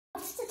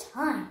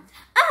time.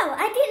 Oh,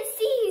 I didn't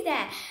see you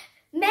there.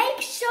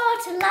 Make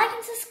sure to like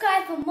and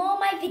subscribe for more of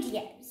my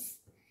videos.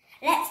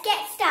 Let's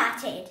get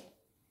started.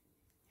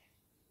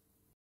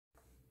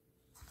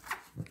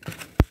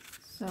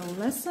 So,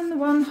 lesson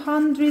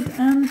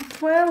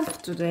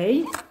 112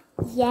 today.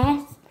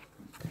 Yes.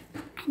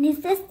 And is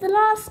this the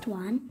last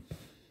one?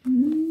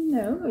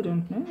 No, I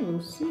don't know.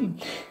 We'll see.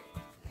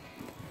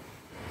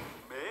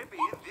 Maybe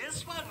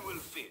this one will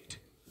fit.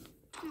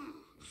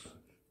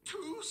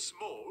 Too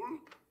small?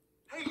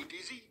 Hey,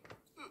 Dizzy,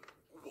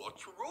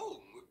 what's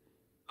wrong?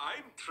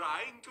 I'm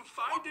trying to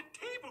find a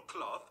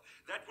tablecloth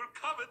that will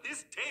cover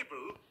this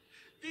table.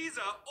 These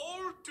are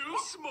all too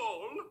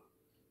small.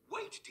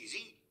 Wait,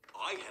 Dizzy,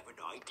 I have an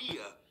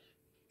idea.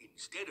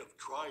 Instead of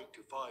trying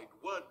to find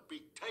one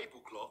big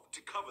tablecloth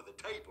to cover the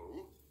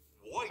table,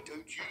 why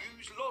don't you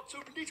use lots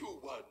of little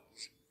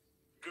ones?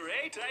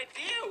 Great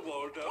idea,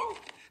 Waldo.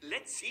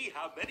 Let's see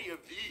how many of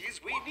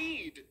these we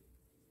need.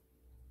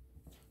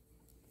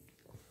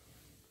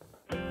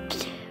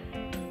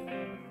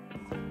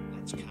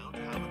 Let's count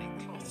how many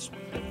cloths we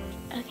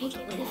need. Okay,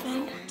 get the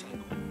phone.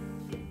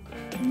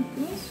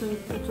 Okay, so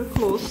put a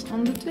cloth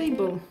on the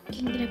table.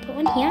 I'm going to put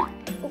one here.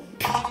 Oh,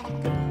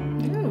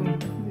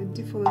 with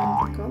different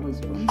colors.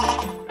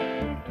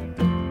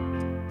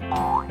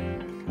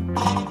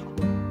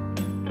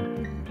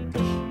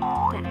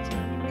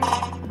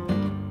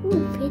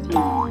 Ooh, pretty.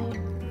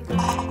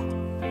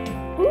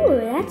 Ooh,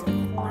 that's a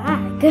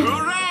flag.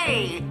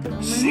 Hooray!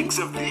 6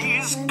 of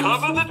these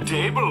cover the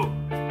table.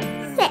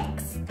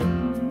 6.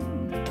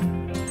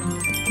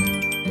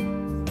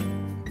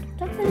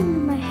 Stop putting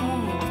in my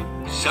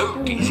head. So,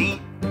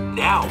 Dizzy,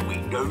 now we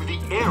know the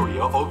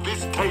area of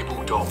this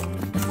tabletop.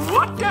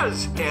 What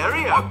does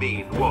area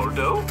mean,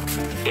 Waldo?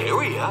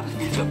 Area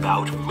is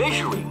about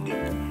measuring.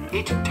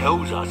 It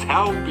tells us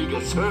how big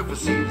a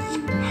surface is.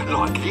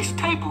 Like this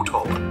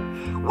tabletop.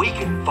 We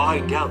can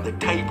find out the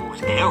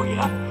table's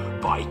area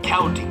by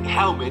counting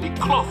how many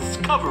cloths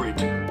cover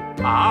it.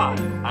 Ah,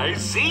 I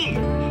see.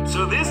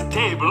 So this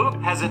table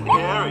has an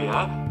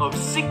area of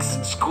 6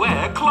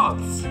 square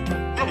cloths.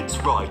 That's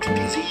right,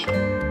 Dizzy.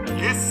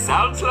 This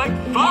sounds like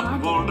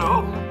fun,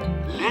 Waldo.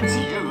 Let's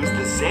use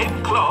the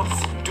same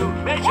cloths to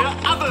measure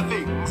other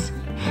things.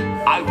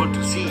 I want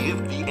to see if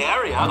the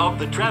area of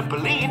the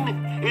trampoline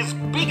is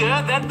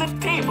bigger than the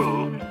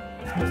table.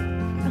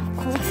 Of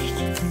course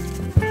it is.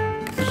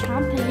 The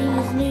trampoline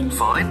is nearly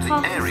Find the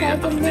half area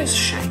the size of this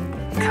shape.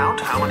 Count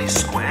how many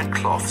square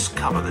cloths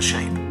cover the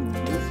shape.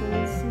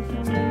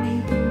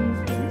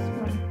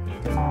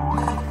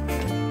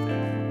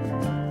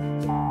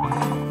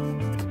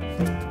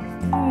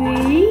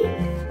 Three.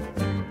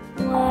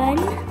 1,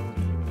 2,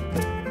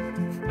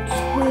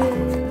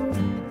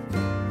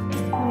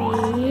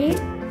 3.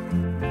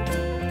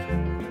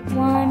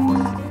 1,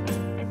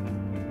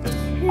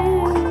 2, 3.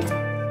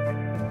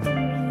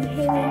 Hey,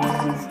 wait, I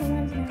can see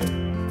ones now.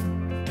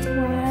 1,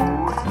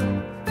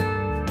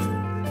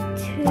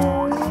 2,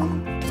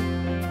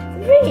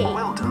 3.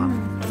 Well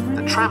done.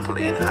 The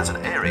trampoline has an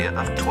area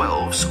of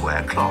 12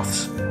 square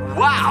cloths.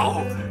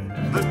 Wow!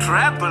 The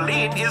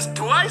trampoline is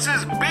twice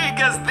as big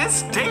as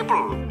this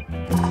table.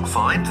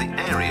 Find the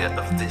area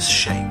of this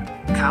shape.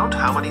 Count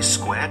how many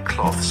square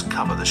cloths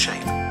cover the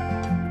shape.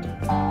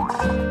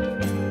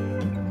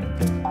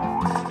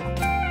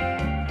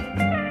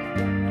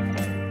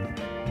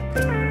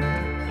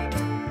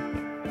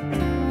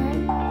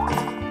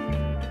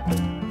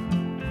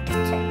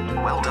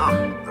 Well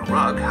done. The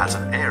rug has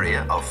an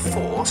area of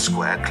 4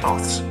 square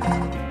cloths.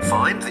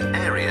 Find the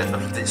area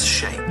of this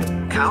shape.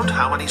 Count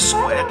how many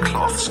square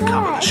cloths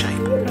cover the shape.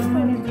 How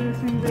many do you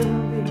think there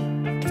will be?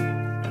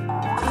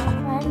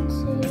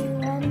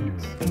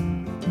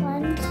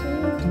 1,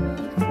 2,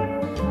 3,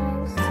 4,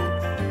 5, 6,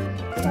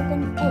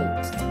 7,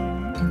 8. 2,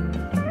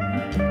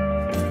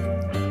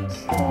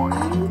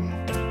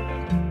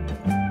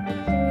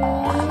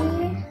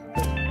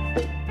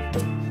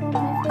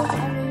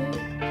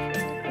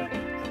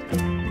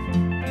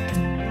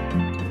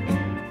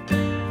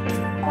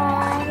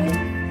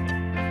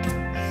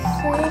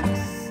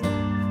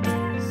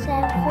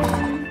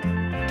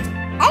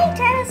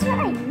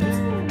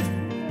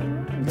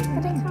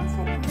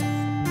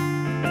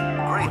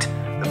 Great.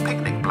 The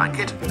picnic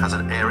blanket has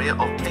an area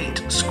of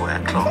 8 square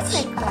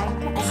cloths.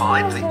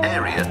 Find the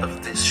area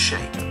of this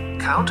shape.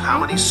 Count how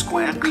many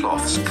square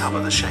cloths cover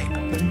the shape.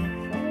 7,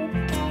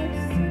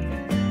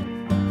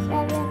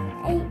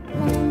 8,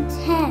 9,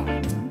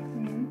 10.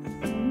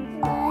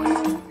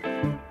 1,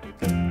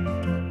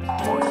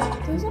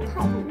 2. These are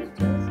patterns.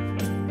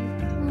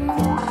 1,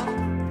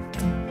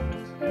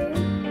 2,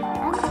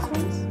 and this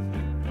one's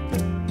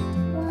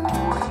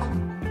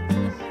 1,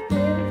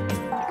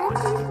 2,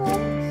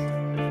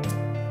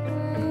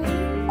 and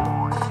these ones.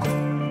 1.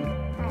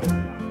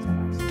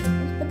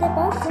 But they're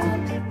both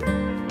right.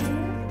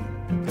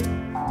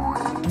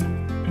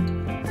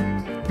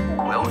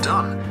 Well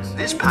done.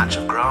 This patch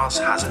of grass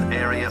has an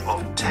area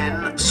of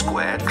 10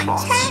 square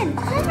cloths. 10.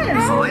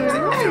 Find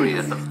the area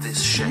of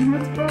this shape.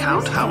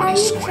 Count how many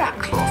square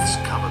cloths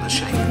cover the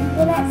shape.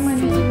 Well,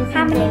 let's see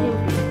how many.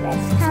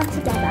 Let's count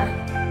together.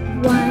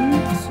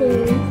 1,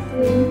 2,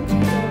 3,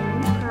 4,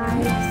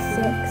 5,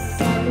 6,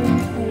 7,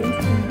 8,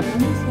 9,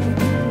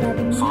 10,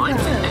 11, 12. Find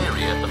the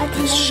area of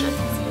this shape.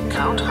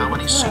 Count how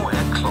many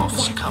square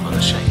cloths cover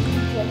the shape. 1,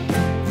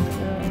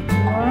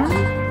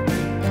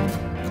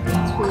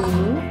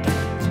 2,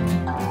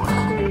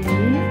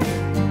 3,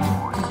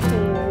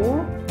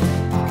 4,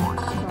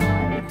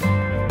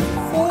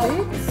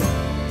 5, 6,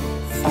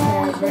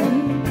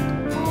 7, 8,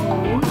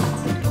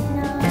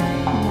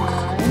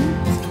 9,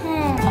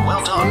 10.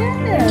 Well done.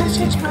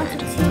 Dizzy's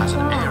bed has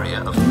an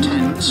area of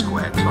 10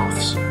 square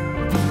cloths.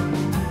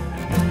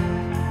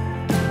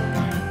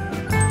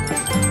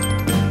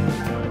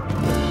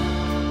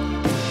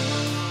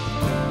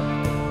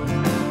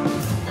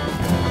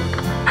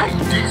 Hey,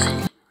 Dizzy,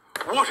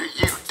 what are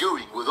you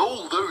doing with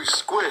all those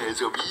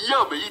squares of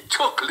yummy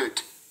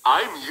chocolate?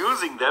 I'm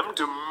using them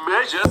to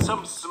measure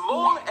some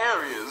small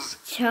areas.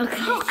 Chocolate.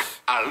 Look,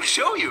 I'll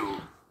show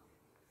you.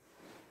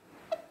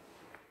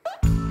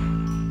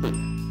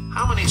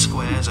 How many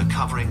squares are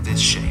covering this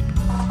shape?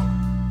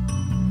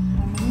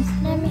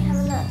 Let me have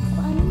a look.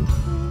 1,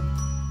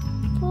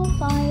 2, 4,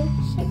 5,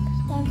 6,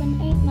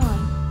 7, 8,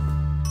 9.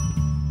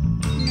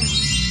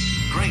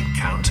 Great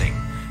counting.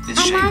 This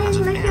And shape that has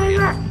is an my area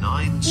favourite of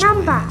 9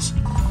 number. squares.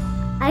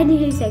 I knew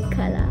you said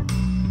colour.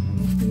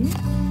 2,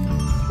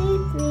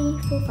 3,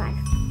 4, 5.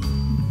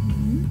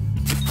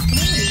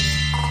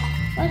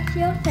 What's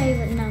your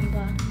favourite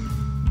number?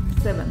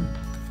 7.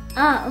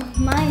 Oh,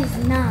 mine is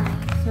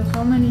 9. So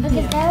how many Because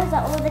here? those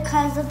are all the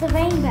colours of the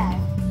rainbow.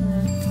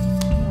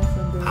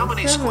 How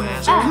many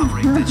squares are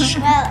covering this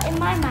shape? Well, in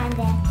my mind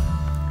there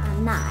are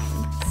 9.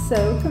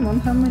 So come on,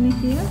 how many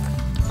here?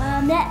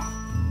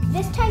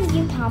 This time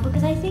you count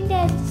because I think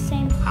they're the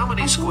same. How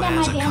many I think there squares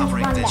might are be only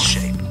covering one this left.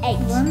 shape? 8.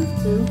 1,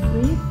 2,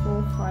 3,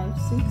 4, 5,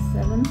 6,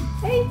 7,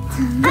 8.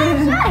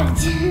 That's right.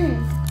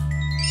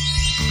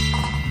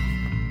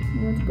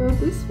 What about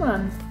this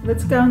one?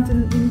 Let's count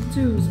in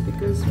twos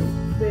because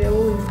they're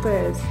all in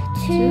pairs.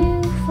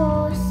 2,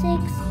 4, 6, 8,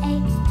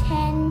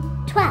 10,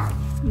 12.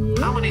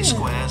 Yeah. How many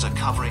squares are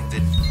covering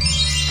this?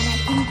 And I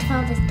think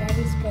 12 is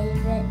Daddy's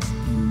favourite.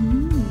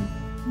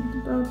 What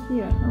about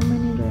here? How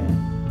many there?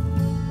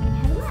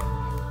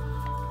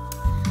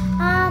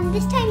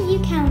 This time you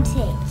count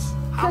it.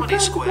 How many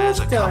count squares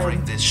are both covering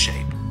sides. this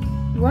shape?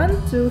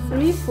 1, 2,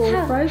 3,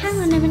 4, 5, Hang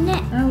on a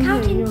minute. Oh,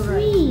 count yeah, in you're right.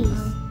 threes.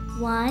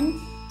 1,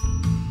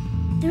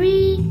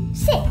 3,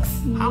 6.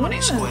 How many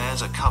Yeah.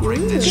 squares are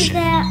covering this Because shape?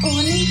 they're all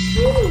in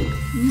threes.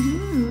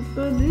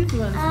 What about these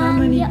ones? How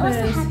many You also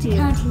pairs have to here?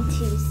 count in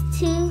twos.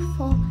 2,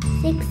 4,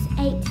 6,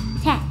 8,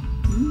 10.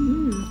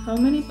 How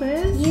many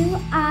pairs? You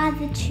are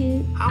the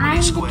 2. How many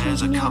I'm squares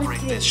the are 2, you're the covering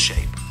 3. this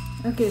shape?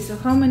 Okay, so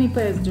how many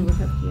pairs do we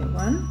have here?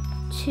 1,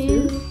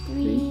 2,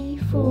 3,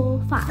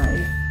 4, 5. 5.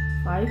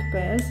 5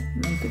 pairs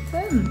make a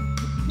 10.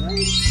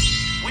 Right.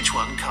 Which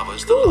one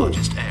covers the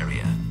largest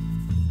area?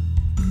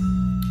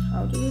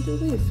 How do we do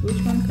this?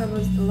 Which one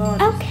covers the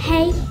largest?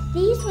 Okay,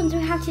 these ones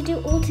we have to do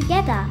all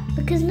together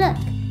because look,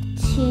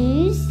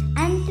 2s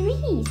and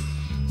 3s.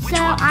 Which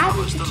so one I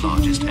covers did the 2s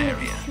largest and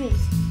area?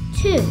 3s.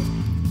 2,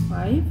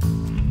 5.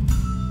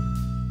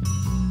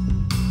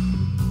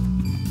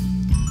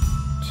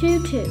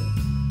 2, 2,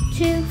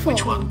 2, 4.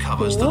 Which one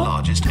covers the 4,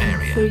 largest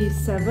area? 3,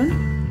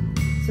 7.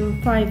 So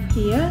 5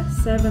 here,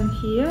 7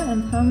 here,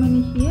 and how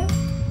many here?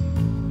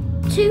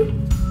 2,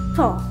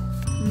 4.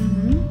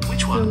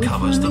 Which one which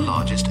covers the one?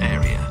 largest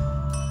area?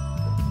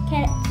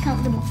 Okay, let's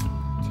count them all.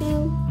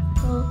 2,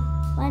 4,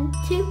 1,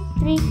 2,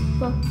 3,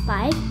 4,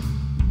 5.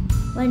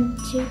 1,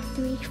 2,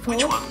 3, 4.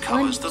 Which one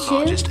covers the 1,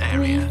 largest 2,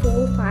 area? 3,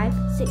 4, 5,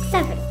 6,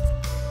 7.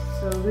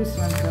 So this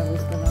one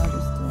covers the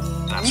largest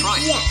area. That's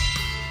right. Yeah.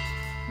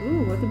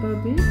 Ooh, what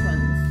about these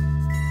ones?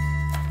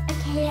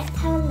 Okay, let's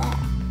have a look.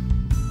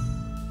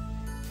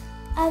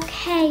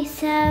 Okay,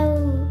 so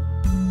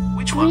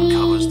Which one 3,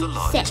 covers the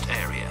largest 6.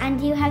 area?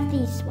 And you have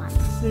these ones.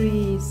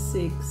 3,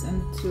 6,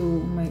 and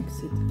 2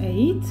 makes it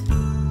 8.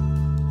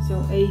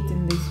 So 8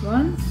 in this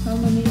one. How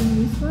many in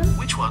this one?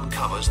 Which one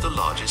covers the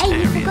largest Hey, you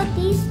area? forgot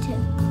these 2.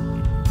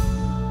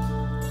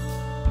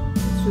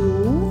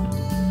 2,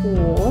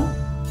 4,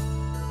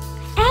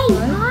 Hey, 5,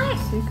 what?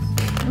 6.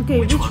 Okay,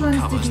 Which which one ones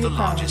covers did you the count?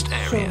 largest Show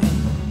area? me.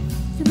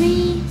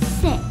 3,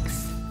 6.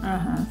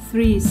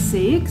 3,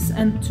 6,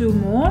 and 2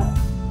 more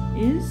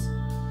is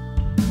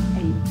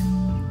 8.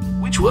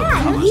 Which one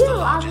Yeah, covers you the are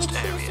the largest 2,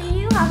 area? so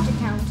you have to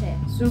count it.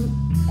 So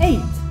 8.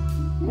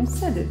 I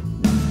said it.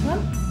 Next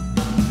one.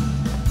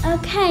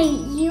 Okay,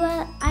 you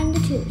are and the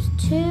 2s.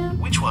 2.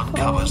 Which one 4,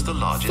 covers the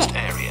largest 6.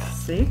 area?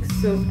 6.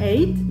 So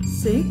 8,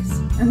 6,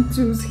 and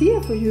 2's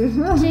here for you as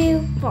well.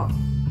 2, 4.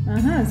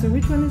 So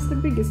which one is the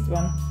biggest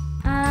one?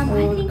 I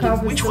Or think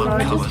covers it's Which the one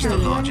largest covers the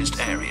area? largest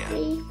area?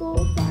 3,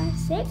 4, 5,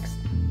 6.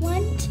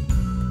 1, 2,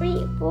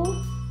 3, 4,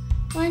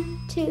 1,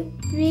 2,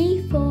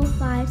 3, 4,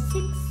 5, 6,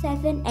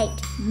 7, 8.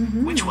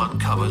 Which one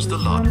covers the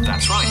largest?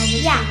 That's right.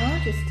 Yeah. The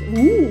largest.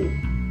 Ooh.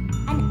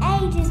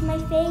 And 8 is my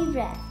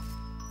favorite.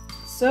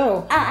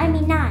 So, I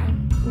mean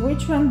 9.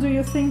 which one do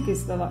you think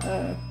is the Well,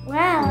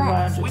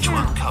 largest? Which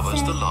one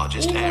covers the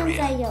largest these ones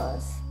area? are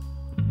yours.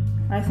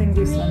 I think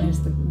this one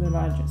is the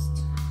largest.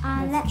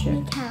 Let Let's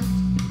me check. count.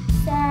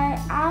 So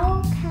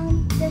I'll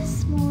count the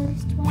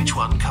smallest one. Which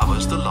one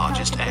covers the You'll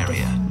largest count the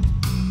area?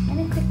 biggest one. Let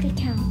me quickly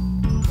count.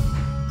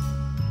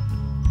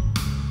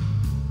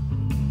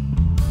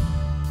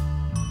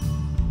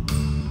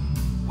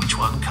 Which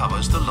one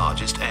covers the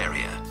largest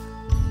area?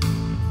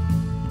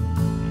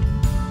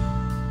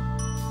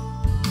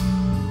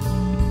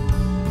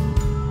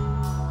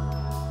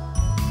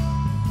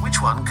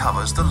 Which one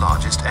covers the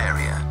largest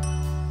area?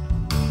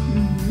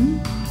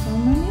 How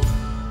many?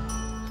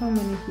 How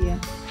many here?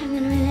 Hang on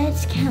a minute,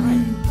 let's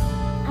count.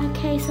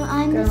 Okay, so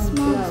I'm the Count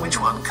smallest. loud. Which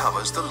one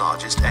covers the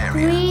largest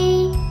area?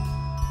 3,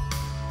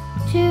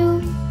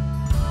 2,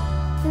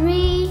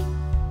 3,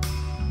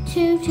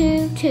 2,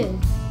 2, 2.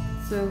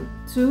 So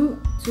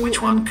 2, 2 Which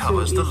and one 2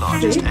 covers the is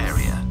largest 6,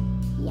 area?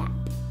 Yeah.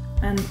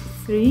 and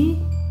 3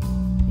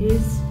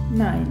 is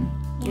 9.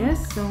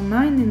 Yes, so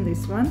 9 in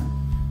this one.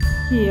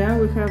 Here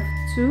we have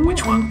 2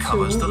 Which one and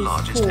covers 2 the is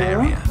largest 4,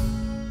 area?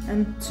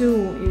 and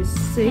 2 is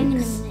 6, Hang on a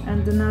minute.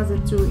 and another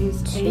 2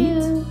 is 8.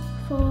 2,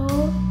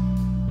 4,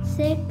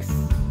 6,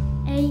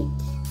 8,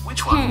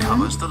 Which one 10,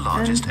 covers the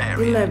largest and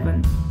area?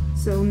 11.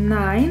 So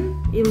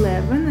 9,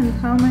 11, and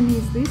how many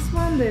is this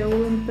one? They're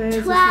all in pairs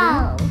as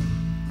well. 12.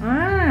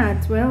 Ah,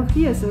 12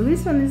 here. So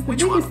this one is the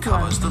Which one biggest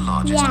covers the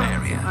largest Yeah.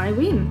 area? I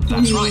win.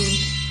 That's right.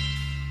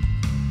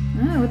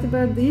 Ah, what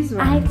about these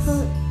ones? I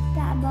put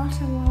that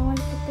bottom one was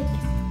the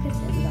biggest because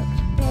it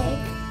looked big.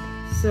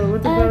 So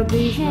what about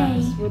these Okay.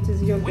 ones? What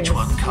is your Which guess?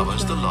 one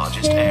covers the one?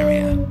 largest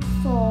area? 2,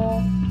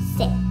 4,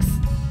 6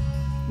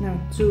 No,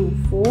 2,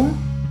 4,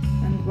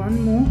 and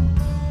one more.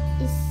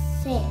 is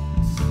 6.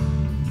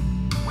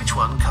 Which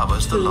one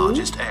covers the 2,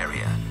 largest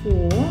area?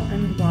 4,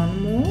 and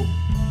one more.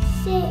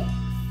 6.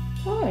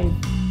 5.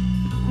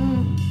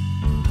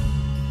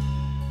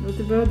 What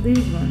about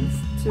these ones?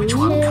 2, Which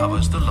one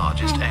covers the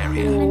largest Hang on.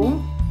 area?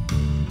 4.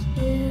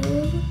 2,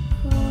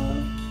 4,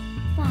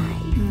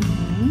 5.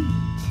 Mhm.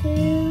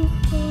 2,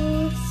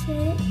 4,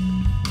 6.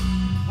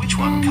 Which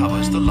one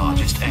covers the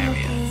largest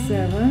area?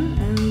 7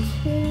 and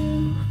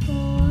 2,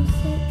 4,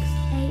 6,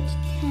 8,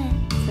 10.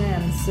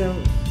 10. So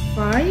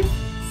 5,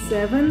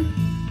 7,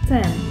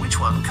 10. Which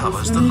one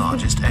covers This the one is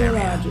largest the area?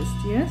 largest,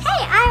 yes?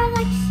 Hey, I would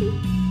like to see.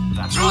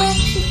 That's I right.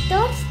 actually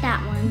thought that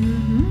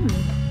one.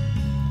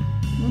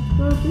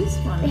 What about this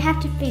We one? have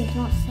to think,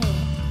 not say it.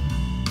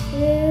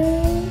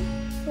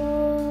 2,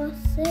 4,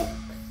 6,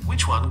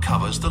 Which one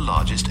covers the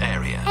largest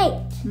area? 8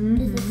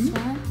 is this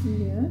one.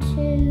 Yes.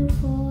 2,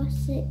 4,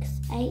 6,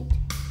 8.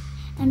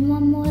 And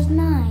one more is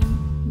 9.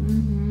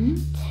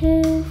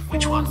 2, 4,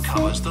 Which one 6,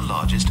 covers the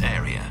largest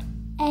area?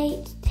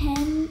 8,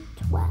 10,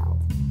 12.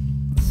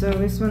 So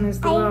this one is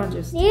the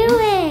largest. I knew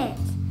it!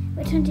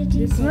 Which one did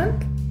you This think?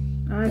 one?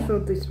 I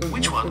thought this one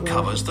Which was one the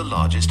covers the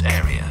largest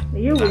area?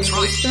 You win That's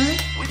this right.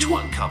 time. Which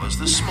one covers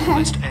the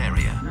smallest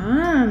area?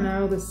 Ah,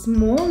 now the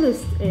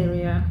smallest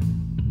area.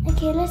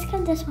 Okay, let's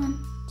count this one.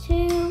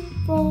 2,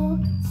 4,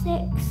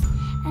 6,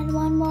 and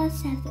one more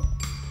 7.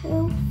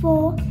 2,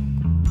 4.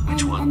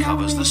 Which and one another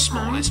covers the is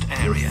smallest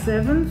area?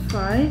 7,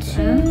 5, 5.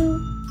 and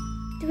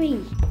 2, 3.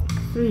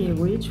 3.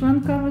 Which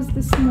one covers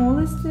the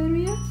smallest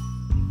area?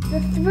 The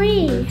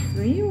 3.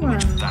 3 one.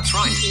 That's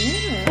right.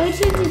 Yeah.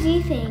 Which one did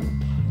you think?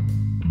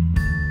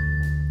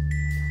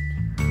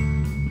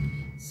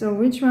 So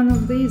which one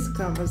of these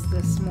covers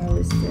the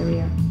smallest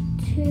area?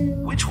 2.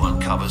 Which one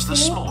covers the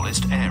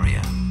smallest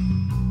area?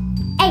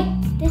 8.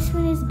 This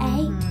one is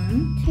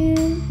 8.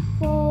 2,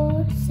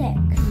 4, 6.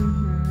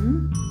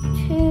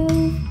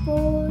 2,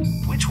 4,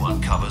 6. Which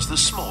one covers the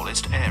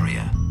smallest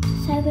area?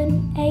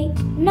 7, 8,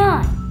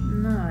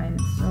 9. 9.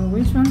 So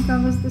which one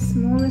covers the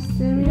smallest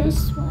area?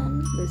 This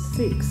one. The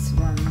 6th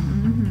one.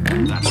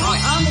 That's My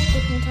right. arm is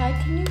getting tired.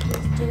 Can you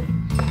please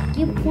do?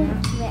 You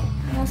point to it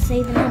and I'll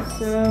say the numbers.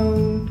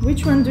 So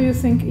which one do you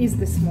think is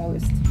the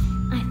smallest?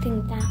 I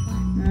think that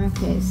one.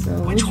 Okay, so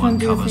Which one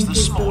do you covers think the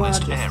is the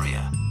smallest largest?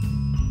 area?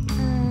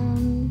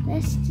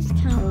 Let's just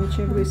Shall count. we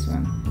check this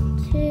one?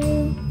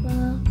 2,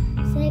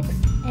 4, 6,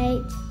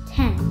 8,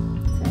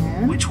 10.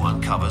 10. Which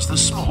one covers the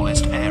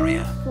smallest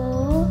area?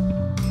 4,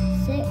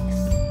 6,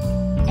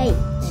 8.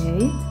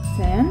 8,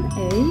 10,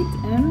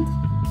 8, and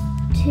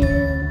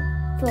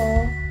 2,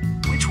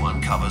 4. Which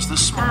one covers the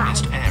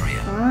smallest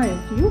area?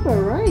 5. You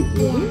were right.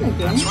 You win again.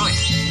 That's right.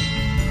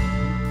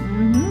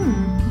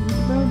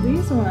 What about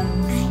these I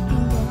ones? think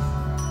this.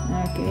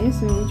 Okay,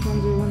 so which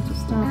one do you want to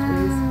start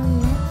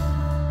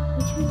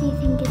Which one do you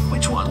think is the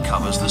Which one biggest?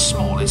 covers the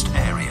smallest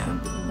area?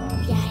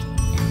 with? Yeah.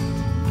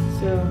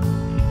 So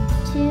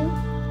 2,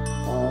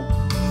 4,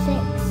 6,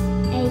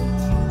 8,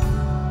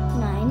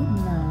 9.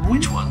 9.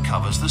 Which one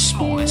covers the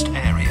smallest 2,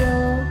 area?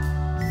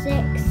 4,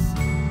 6,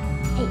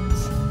 8.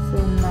 So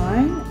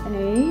 9,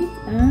 8,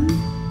 and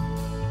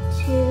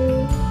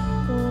 2,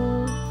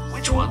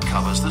 Which one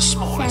covers the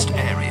smallest 7.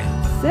 area?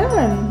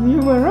 7. You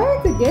were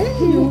right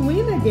again. You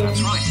win again.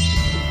 That's right.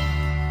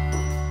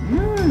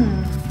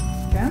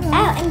 Come on.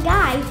 Oh, and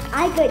guys,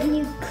 I got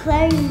new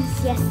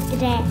clothes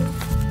yesterday.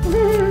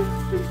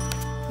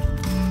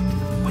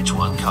 Which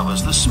one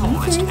covers the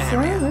smallest Okay, so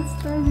area?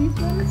 let's try these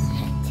ones.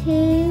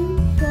 2,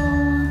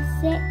 4,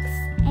 6,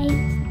 8,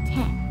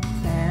 10.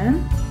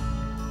 10.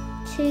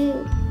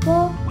 2,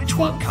 4, Which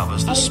one 6,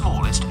 covers the 8,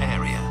 smallest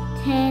area?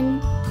 10,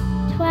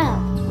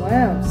 12.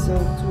 12. So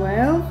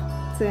 12,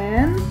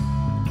 10.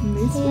 And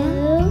this 2,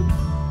 one.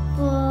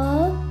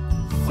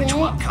 4, 6, Which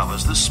one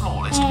covers the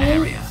smallest 8,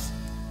 area?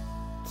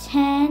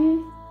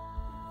 10,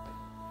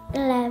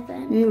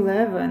 11.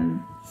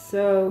 11.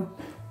 So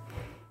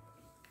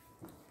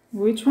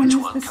which one Which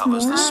is one the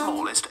covers the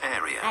smallest? smallest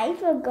area? I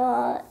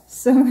forgot.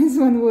 So this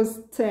one was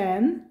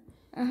 10.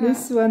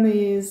 This one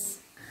is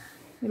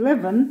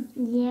 11.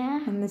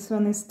 Yeah. And this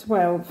one is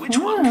 12. Which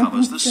one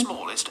covers the it's a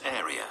smallest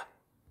area?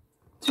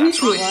 That's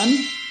tricky right. one.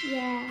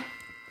 Yeah.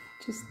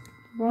 Just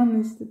one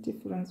is the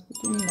difference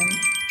between them.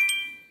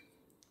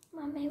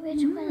 Mommy,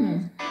 which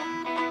one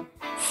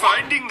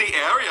Finding the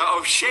area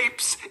of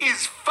shapes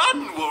is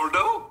fun,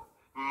 Waldo.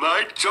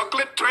 My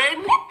chocolate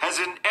train has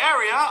an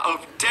area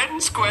of 10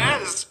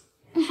 squares.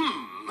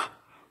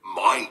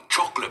 My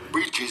chocolate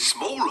bridge is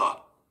smaller.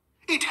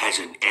 It has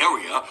an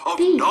area of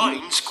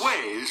 9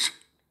 squares.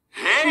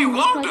 Hey,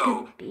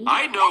 Waldo,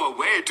 I know a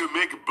way to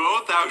make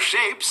both our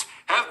shapes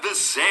have the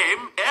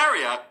same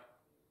area.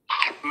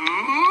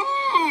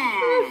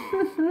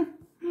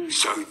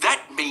 So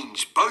that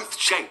means both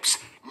shapes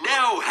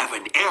now have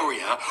an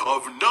area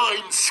of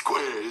 9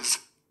 squares.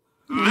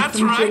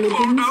 That's right,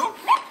 Waldo.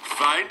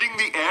 Finding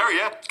the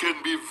area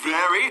can be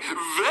very,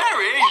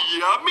 very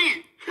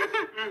yummy.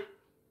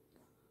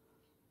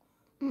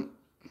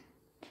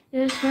 It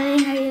was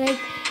funny how you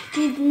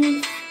did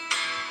this.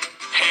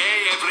 Hey,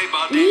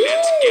 everybody,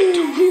 let's get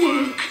to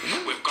work.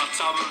 We've got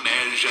some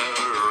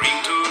measuring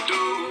to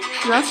do.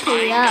 Let's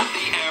find out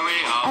the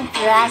area of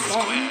this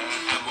square,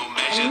 and we'll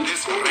measure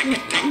this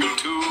rectangle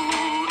too.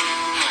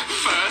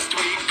 First,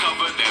 we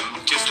cover them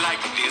just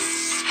like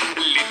this,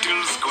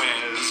 little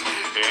squares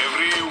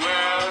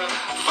everywhere.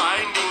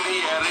 Finding the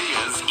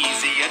area's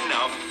easy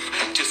enough.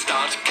 Just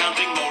start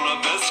counting all of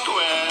the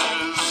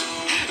squares.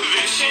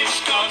 This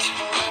shape's got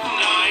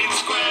 9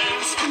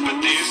 squares,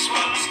 but this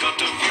one's got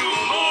a few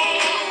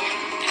more.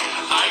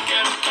 I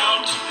can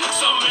count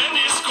so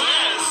many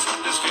squares.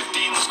 There's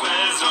 15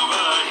 squares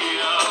over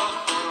here.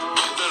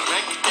 The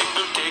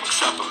rectangle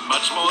takes up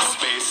much more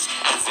space,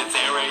 as its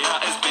area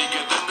is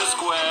bigger than the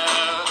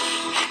square.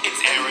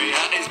 Its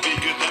area is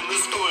bigger than the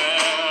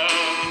square.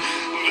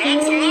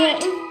 That's Area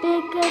right. is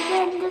bigger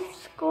than the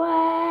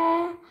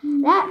square.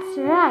 That's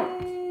right.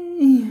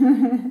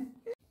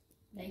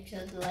 Make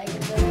sure to like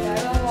and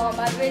subscribe on all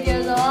my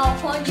videos. I'll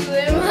find you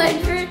in my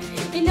dreams.